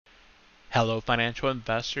Hello financial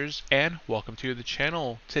investors and welcome to the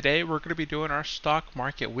channel. Today we're going to be doing our stock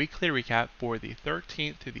market weekly recap for the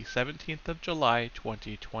 13th to the 17th of July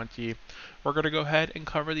 2020. We're going to go ahead and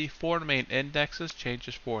cover the four main indexes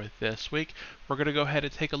changes for this week. We're going to go ahead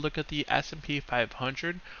and take a look at the S&P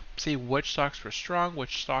 500, see which stocks were strong,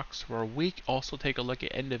 which stocks were weak. Also take a look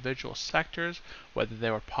at individual sectors, whether they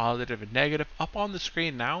were positive and negative. Up on the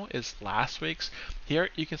screen now is last week's. Here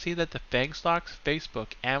you can see that the FANG stocks,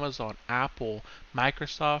 Facebook, Amazon, Apple,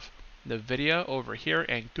 Microsoft, Nvidia over here,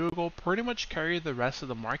 and Google pretty much carried the rest of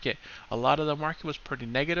the market. A lot of the market was pretty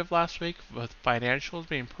negative last week, with financials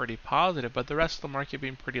being pretty positive, but the rest of the market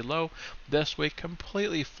being pretty low. This week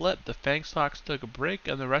completely flipped. The FANG stocks took a break,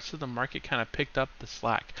 and the rest of the market kind of picked up the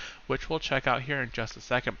slack, which we'll check out here in just a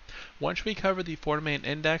second. Once we cover the four main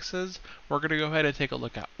indexes, we're going to go ahead and take a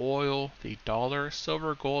look at oil, the dollar,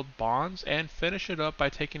 silver, gold, bonds, and finish it up by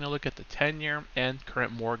taking a look at the 10-year and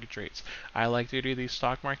current mortgage rates. I like to do these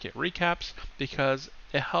stock market recaps because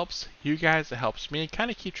it helps you guys, it helps me kind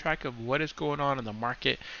of keep track of what is going on in the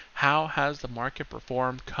market. How has the market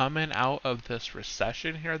performed coming out of this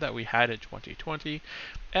recession here that we had in 2020?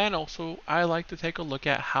 And also, I like to take a look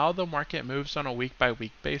at how the market moves on a week by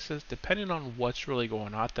week basis, depending on what's really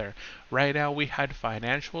going on there. Right now, we had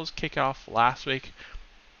financials kick off last week.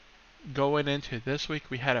 Going into this week,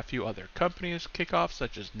 we had a few other companies kick off,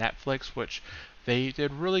 such as Netflix, which they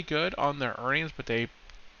did really good on their earnings, but they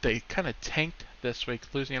kind of tanked this week,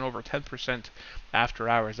 losing over 10% after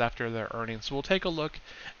hours after their earnings. So we'll take a look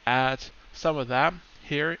at some of that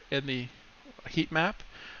here in the heat map.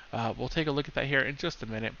 We'll take a look at that here in just a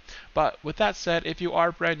minute. But with that said, if you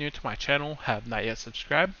are brand new to my channel, have not yet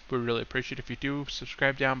subscribed, we really appreciate if you do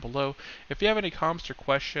subscribe down below. If you have any comments or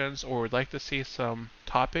questions or would like to see some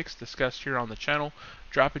topics discussed here on the channel,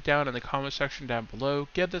 drop it down in the comment section down below.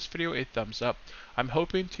 Give this video a thumbs up. I'm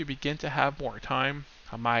hoping to begin to have more time.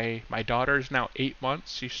 My daughter is now 8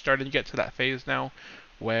 months. She's starting to get to that phase now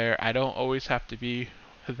where I don't always have to be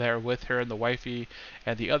there with her and the wifey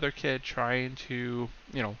and the other kid trying to,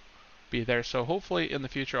 be there. So hopefully in the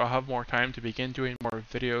future I'll have more time to begin doing more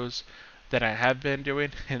videos than I have been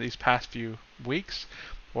doing in these past few weeks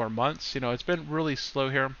or months. It's been really slow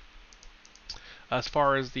here as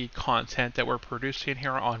far as the content that we're producing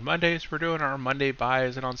here. On Mondays we're doing our Monday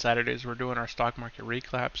buys, and on Saturdays we're doing our stock market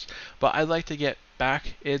recaps. But I'd like to get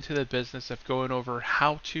back into the business of going over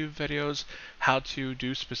how-to videos, how to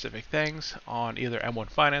do specific things on either M1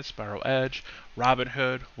 Finance, Borrow Edge,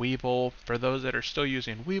 Robinhood, Webull. For those that are still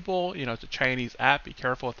using Webull, it's a Chinese app. Be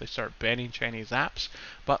careful if they start banning Chinese apps.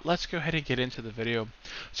 But let's go ahead and get into the video.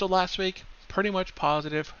 So last week, pretty much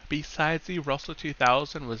positive, besides the Russell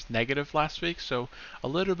 2000 was negative last week, so a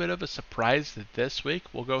little bit of a surprise that this week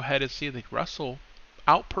we'll go ahead and see the Russell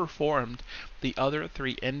outperformed the other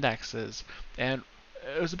three indexes, and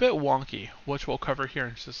it was a bit wonky, which we'll cover here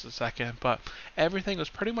in just a second, but everything was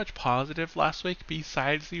pretty much positive last week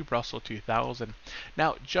besides the Russell 2000.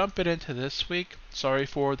 Now jumping into this week, sorry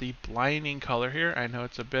for the blinding color here, I know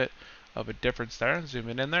it's a bit of a difference there.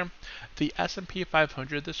 Zooming in there, the S&P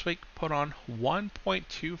 500 this week put on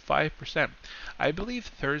 1.25%. I believe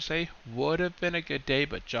Thursday would have been a good day,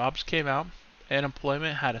 but jobs came out and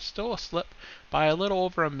employment had still a slip by a little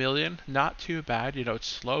over 1 million. Not too bad, it's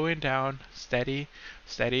slowing down, steady.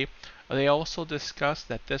 They also discussed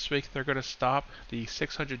that this week they're going to stop the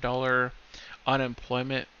 $600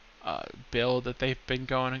 unemployment bill that they've been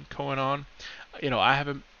going on. I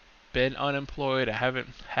haven't been unemployed. I haven't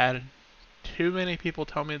had too many people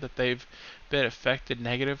tell me that they've been affected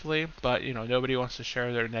negatively, but nobody wants to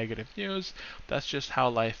share their negative news. That's just how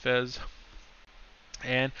life is.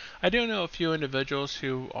 And I do know a few individuals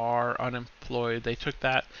who are unemployed. They took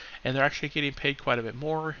that and they're actually getting paid quite a bit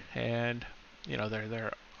more, and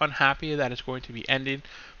they're unhappy that it's going to be ending,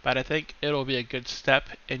 but I think it'll be a good step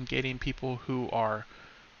in getting people who are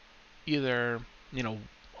either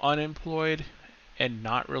unemployed and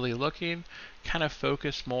not really looking, kind of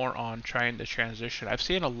focus more on trying to transition. I've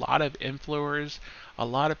seen a lot of influencers, a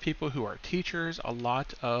lot of people who are teachers, a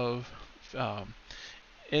lot of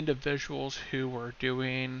individuals who were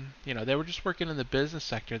doing, they were just working in the business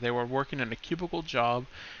sector. They were working in a cubicle job,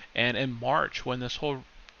 and in March when this whole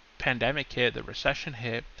pandemic hit, the recession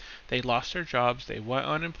hit, they lost their jobs, they went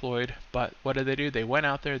unemployed, but what did they do? They went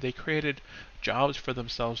out there, they created jobs for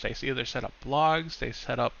themselves. They either set up blogs, they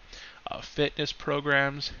set up fitness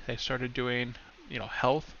programs, they started doing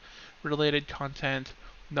health related content,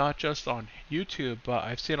 not just on YouTube, but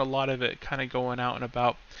I've seen a lot of it kind of going out and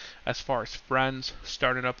about as far as friends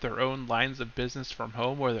starting up their own lines of business from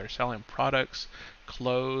home where they're selling products,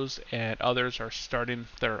 clothes, and others are starting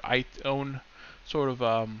their own sort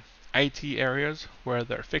of IT areas where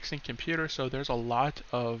they're fixing computers. So there's a lot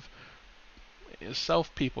of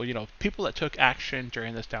self people, people that took action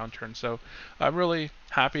during this downturn. So I'm really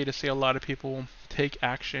happy to see a lot of people take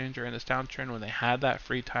action during this downturn when they had that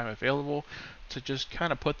free time available to just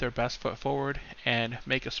kind of put their best foot forward and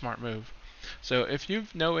make a smart move. So if you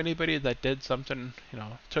know anybody that did something,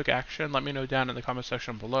 took action, let me know down in the comment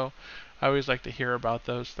section below. I always like to hear about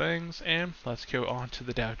those things. And let's go on to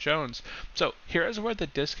the Dow Jones. So here's where the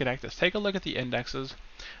disconnect is. Take a look at the indexes.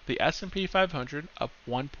 The S&P 500 up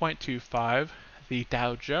 1.25. The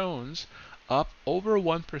Dow Jones up over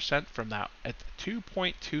 1% from that at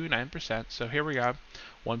 2.29%. So here we go,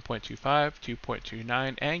 1.25,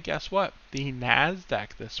 2.29, and guess what? The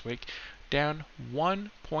NASDAQ this week down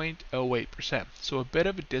 1.08%. So a bit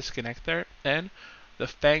of a disconnect there, and the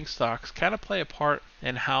FANG stocks kind of play a part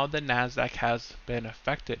in how the NASDAQ has been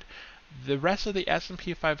affected. The rest of the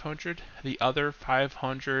S&P 500, the other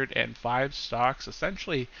 505 stocks,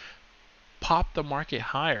 essentially popped the market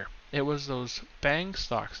higher. It was those FANG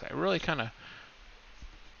stocks that really kind of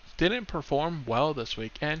didn't perform well this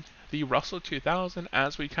week. And the Russell 2000,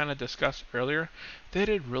 as we kind of discussed earlier, they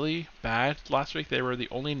did really bad last week. They were the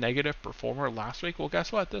only negative performer last week. Well,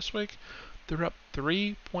 guess what? This week, they're up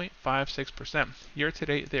 3.56%. Year to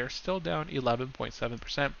date, they are still down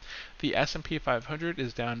 11.7%. The S&P 500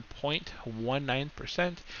 is down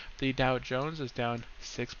 0.19%. The Dow Jones is down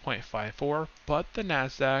 6.54%, but the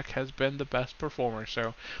NASDAQ has been the best performer.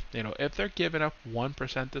 So, if they're giving up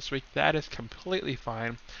 1% this week, that is completely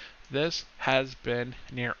fine. This has been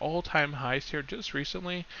near all-time highs here just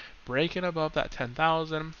recently, breaking above that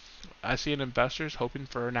 10,000. I see investors hoping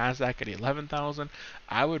for NASDAQ at 11,000.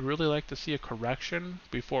 I would really like to see a correction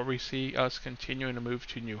before we see us continuing to move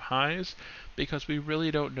to new highs, because we really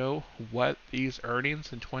don't know what these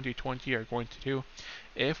earnings in 2020 are going to do.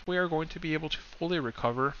 If we are going to be able to fully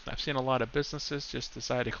recover, I've seen a lot of businesses just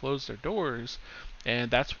decide to close their doors, and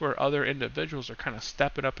that's where other individuals are kind of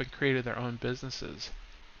stepping up and creating their own businesses.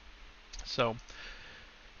 So,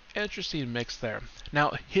 interesting mix there.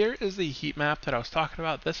 Now, here is the heat map that I was talking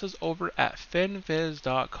about. This is over at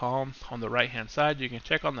finviz.com on the right hand side. You can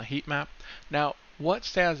check on the heat map. Now, what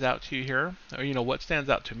stands out to you here, or what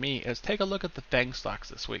stands out to me, is take a look at the FANG stocks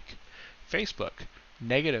this week. Facebook,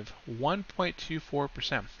 negative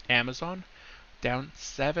 1.24%. Amazon, down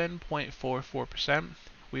 7.44%.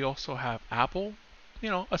 We also have Apple,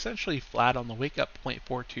 essentially flat on the week, up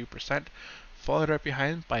 0.42%. Followed right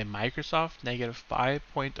behind by Microsoft, negative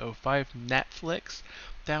 5.05%. Netflix,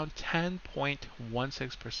 down 10.16%.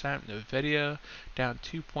 Nvidia, down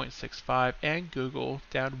 2.65%. And Google,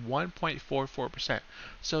 down 1.44%.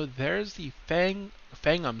 So there's the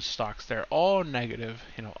FANGM stocks. They're all negative,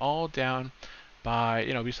 all down by,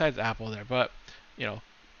 besides Apple there. But,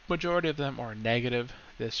 majority of them are negative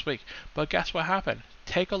this week. But guess what happened?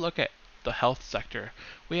 Take a look at the health sector.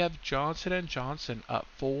 We have Johnson & Johnson up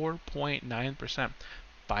 4.9%,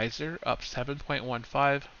 Pfizer up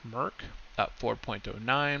 7.15%, Merck up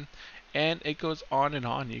 4.09%, and it goes on and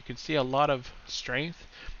on. You can see a lot of strength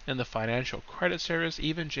in the financial credit service.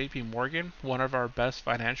 Even JP Morgan, one of our best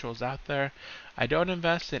financials out there. I don't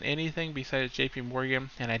invest in anything besides JP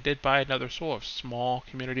Morgan, and I did buy another sort of small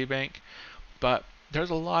community bank, but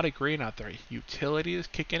there's a lot of green out there. Utilities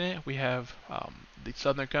kicking it. We have the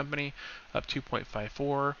Southern Company up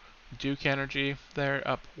 2.54, Duke Energy there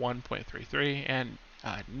up 1.33, and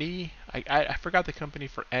I forgot the company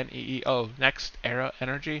for NEE. Oh, Next Era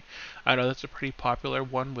Energy. I know that's a pretty popular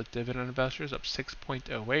one with dividend investors, up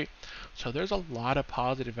 6.08. So there's a lot of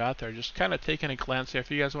positive out there. Just kind of taking a glance here. If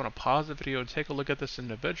you guys want to pause the video and take a look at this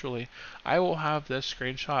individually, I will have this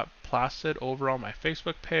screenshot plastered over on my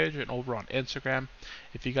Facebook page and over on Instagram.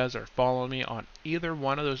 If you guys are following me on either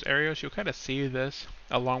one of those areas, you'll kind of see this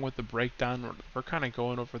along with the breakdown we're kind of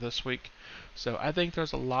going over this week. So I think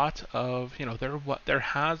there's a lot of, there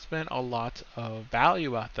has been a lot of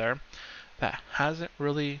value out there that hasn't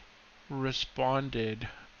really responded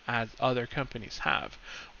as other companies have.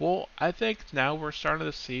 Well, I think now we're starting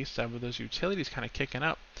to see some of those utilities kind of kicking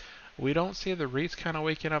up. We don't see the REITs kind of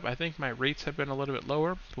waking up. I think my REITs have been a little bit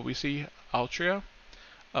lower, but we see Altria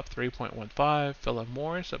up 3.15, Philip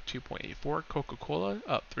Morris up 2.84, Coca-Cola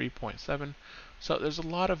up 3.7. So there's a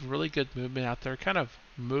lot of really good movement out there, kind of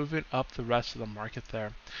moving up the rest of the market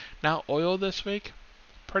there. Now, oil this week,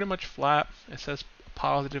 pretty much flat. It says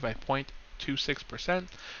positive by 0.26%.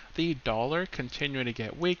 The dollar continuing to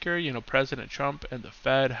get weaker. President Trump and the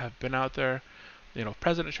Fed have been out there.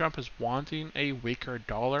 President Trump is wanting a weaker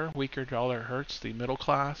dollar. Weaker dollar hurts the middle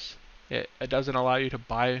class. It doesn't allow you to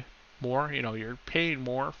buy more. You're paying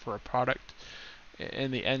more for a product in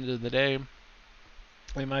the end of the day.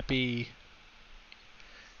 it might be,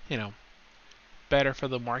 you know, better for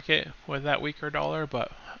the market with that weaker dollar,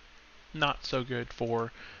 but not so good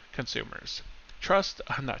for consumers.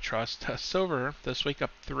 Not trust, silver this week up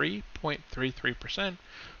 3.33%.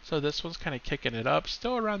 So this one's kind of kicking it up,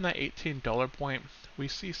 still around that $18 point. We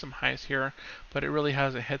see some highs here, but it really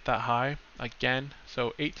hasn't hit that high again. So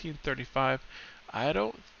 1835. I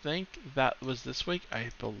don't think that was this week. I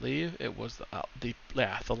believe it was the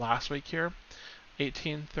last week here.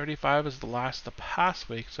 1835 is the past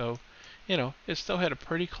week. So, it still had a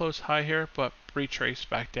pretty close high here, but retraced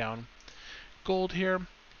back down. Gold here,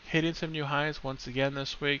 hitting some new highs once again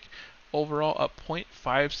this week. Overall up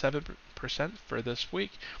 0.57% for this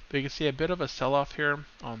week. But you can see a bit of a sell-off here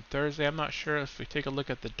on Thursday. I'm not sure if we take a look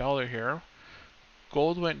at the dollar here.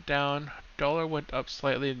 Gold went down, dollar went up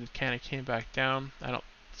slightly, and kind of came back down. I don't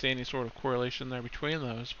see any sort of correlation there between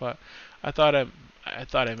those, but I thought I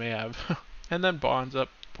may have. And then bonds up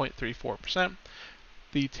 0.34%.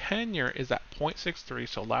 The 10-year is at 0.63.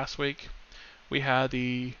 So last week we had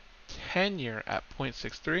the 10-year at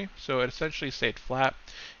 0.63, so it essentially stayed flat.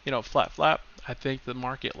 Flat. I think the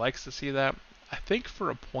market likes to see that. I think for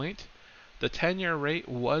a point, the 10-year rate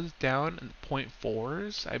was down in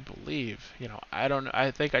 0.4s, I believe. I don't know. I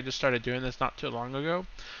think I just started doing this not too long ago,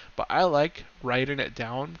 but I like writing it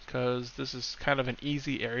down because this is kind of an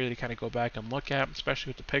easy area to kind of go back and look at, especially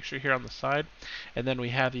with the picture here on the side. And then we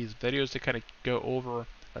have these videos to kind of go over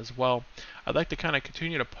as well. I'd like to kind of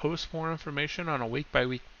continue to post more information on a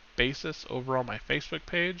week-by-week basis over on my Facebook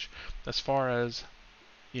page as far as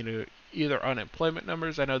either unemployment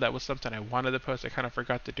numbers. I know that was something I wanted to post. I kind of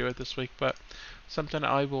forgot to do it this week, but something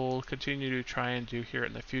I will continue to try and do here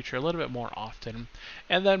in the future a little bit more often.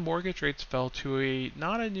 And then mortgage rates fell to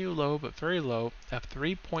not a new low, but very low at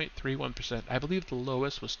 3.31%. I believe the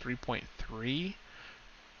lowest was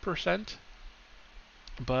 3.3%,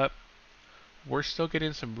 but we're still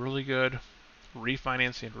getting some really good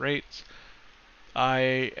refinancing rates.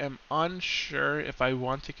 I am unsure if I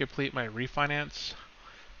want to complete my refinance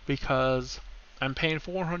because I'm paying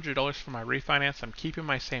 $400 for my refinance. I'm keeping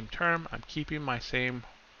my same term. I'm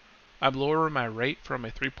lowering my rate from a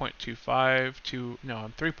 3.25 to, no,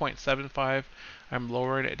 I'm 3.75. I'm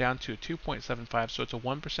lowering it down to a 2.75, so it's a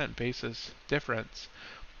 1% basis difference.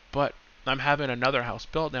 But I'm having another house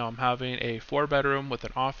built now. I'm having a 4-bedroom with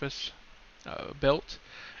an office built,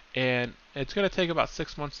 and it's going to take about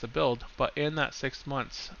 6 months to build. But in that 6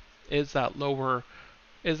 months, is that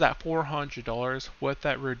 $400 with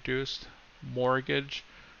that reduced mortgage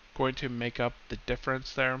going to make up the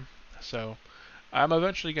difference there? So I'm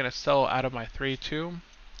eventually going to sell out of my 3.2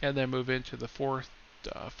 and then move into the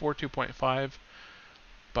 4.2.5,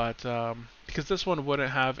 but because this one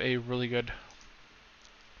wouldn't have a really good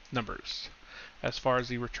numbers as far as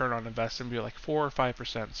the return on investment, be like 4 or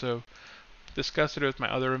 5%. So discussed it with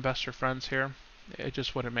my other investor friends here. It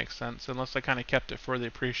just wouldn't make sense unless I kind of kept it for the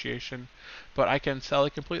appreciation. But I can sell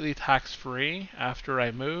it completely tax-free after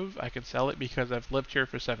I move. I can sell it because I've lived here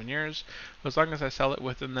for 7 years. As long as I sell it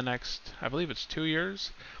within the next, I believe it's 2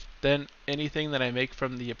 years, then anything that I make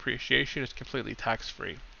from the appreciation is completely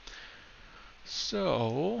tax-free.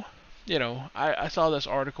 So, I saw this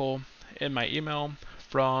article in my email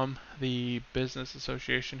from the business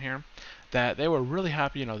association here that they were really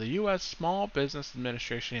happy. The U.S. Small Business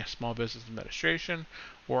Administration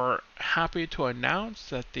were happy to announce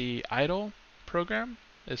that the EIDL program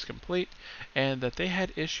is complete and that they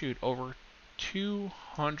had issued over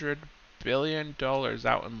 $200 billion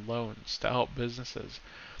out in loans to help businesses.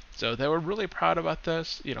 So they were really proud about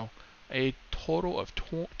this. A total of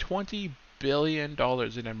 $20 billion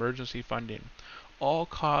in emergency funding, all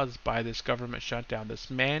caused by this government shutdown, this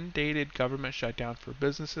mandated government shutdown for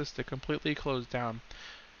businesses to completely close down.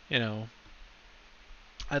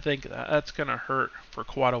 I think that's going to hurt for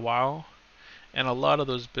quite a while, and a lot of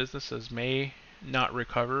those businesses may not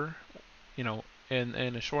recover, in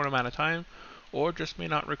a short amount of time, or just may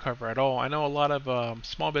not recover at all. I know a lot of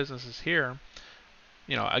small businesses here,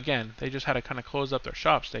 again, they just had to kind of close up their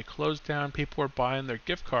shops. They closed down, people were buying their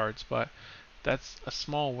gift cards, but that's a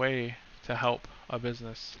small way to help a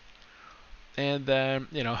business. And then,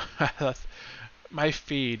 my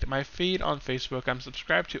feed on Facebook, I'm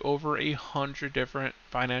subscribed to over 100 different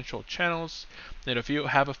financial channels. And if you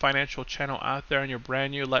have a financial channel out there and you're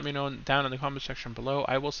brand new, let me know down in the comment section below.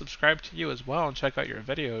 I will subscribe to you as well and check out your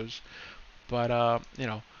videos. But,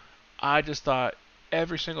 I just thought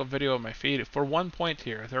every single video on my feed, for one point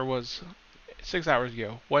here, there was 6 hours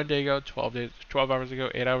ago, 1 day ago, 12 hours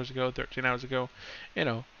ago, 8 hours ago, 13 hours ago,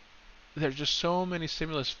 there's just so many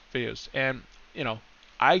stimulus videos, and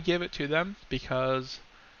I give it to them because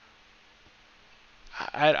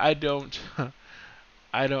I don't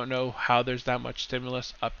I don't know how there's that much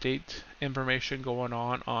stimulus update information going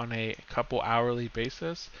on a couple hourly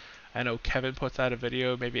basis. I know Kevin puts out a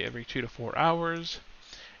video maybe every 2 to 4 hours,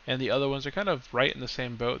 and the other ones are kind of right in the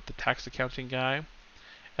same boat, the tax accounting guy.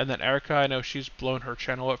 And then Erica, I know she's blown her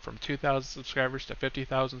channel up from 2,000 subscribers to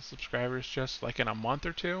 50,000 subscribers just like in a month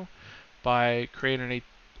or two by creating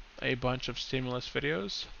a bunch of stimulus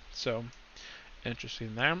videos. So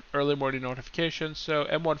interesting there. Early morning notifications. So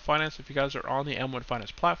M1 Finance, if you guys are on the M1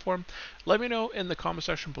 Finance platform, let me know in the comment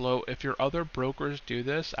section below if your other brokers do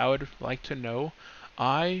this. I would like to know.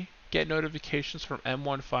 I get notifications from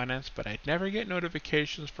M1 Finance, but I never get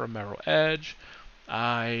notifications from Merrill Edge.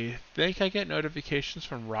 I think I get notifications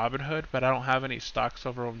from Robinhood, but I don't have any stocks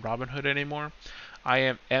over on Robinhood anymore. I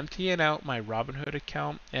am emptying out my Robinhood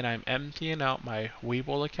account and I'm emptying out my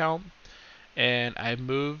Webull account, and I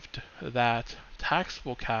moved that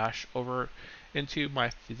taxable cash over into my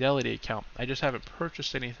Fidelity account. I just haven't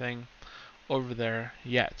purchased anything over there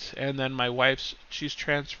yet. And then my wife's, she's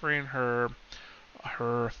transferring her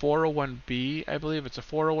 401b, I believe it's a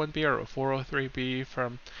 401b or a 403b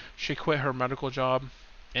from, she quit her medical job,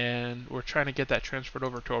 and we're trying to get that transferred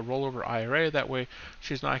over to a rollover IRA. That way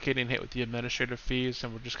she's not getting hit with the administrative fees,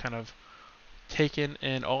 and we're just kind of taking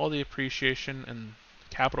in all the appreciation and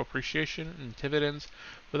capital appreciation and dividends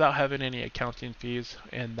without having any accounting fees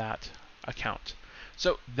in that account.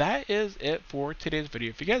 So that is it for today's video.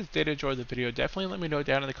 If you guys did enjoy the video, definitely let me know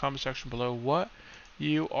down in the comment section below what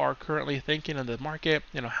you are currently thinking of the market.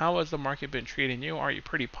 How has the market been treating you? Are you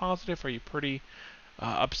pretty positive? Are you pretty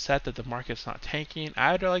upset that the market's not tanking?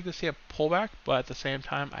 I'd like to see a pullback, but at the same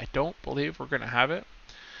time, I don't believe we're going to have it.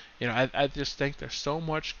 I just think there's so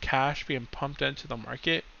much cash being pumped into the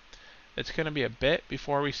market. It's going to be a bit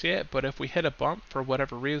before we see it, but if we hit a bump for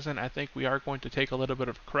whatever reason, I think we are going to take a little bit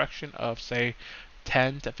of a correction of, say,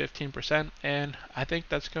 10 to 15%, and I think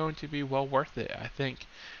that's going to be well worth it. I think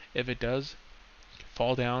if it does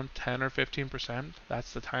fall down 10 or 15%,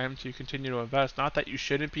 that's the time to continue to invest. Not that you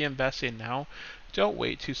shouldn't be investing now. Don't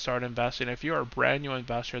wait to start investing. If you're a brand new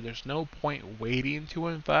investor, there's no point waiting to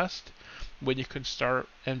invest when you can start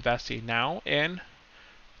investing now and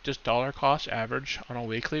just dollar cost average on a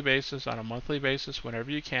weekly basis, on a monthly basis, whenever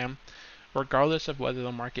you can, regardless of whether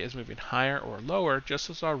the market is moving higher or lower. Just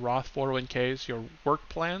as our Roth 401ks, your work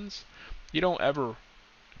plans, you don't ever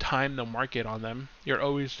time the market on them. You're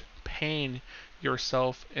always paying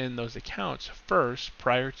yourself in those accounts first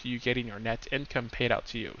prior to you getting your net income paid out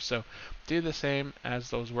to you. So do the same as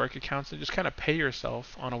those work accounts and just kind of pay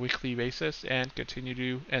yourself on a weekly basis and continue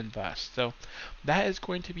to invest. So that is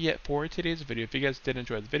going to be it for today's video. If you guys did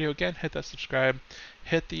enjoy the video, again, hit that subscribe,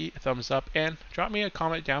 hit the thumbs up, and drop me a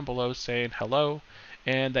comment down below saying hello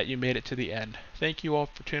and that you made it to the end. Thank you all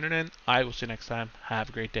for tuning in. I will see you next time. Have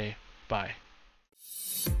a great day. Bye.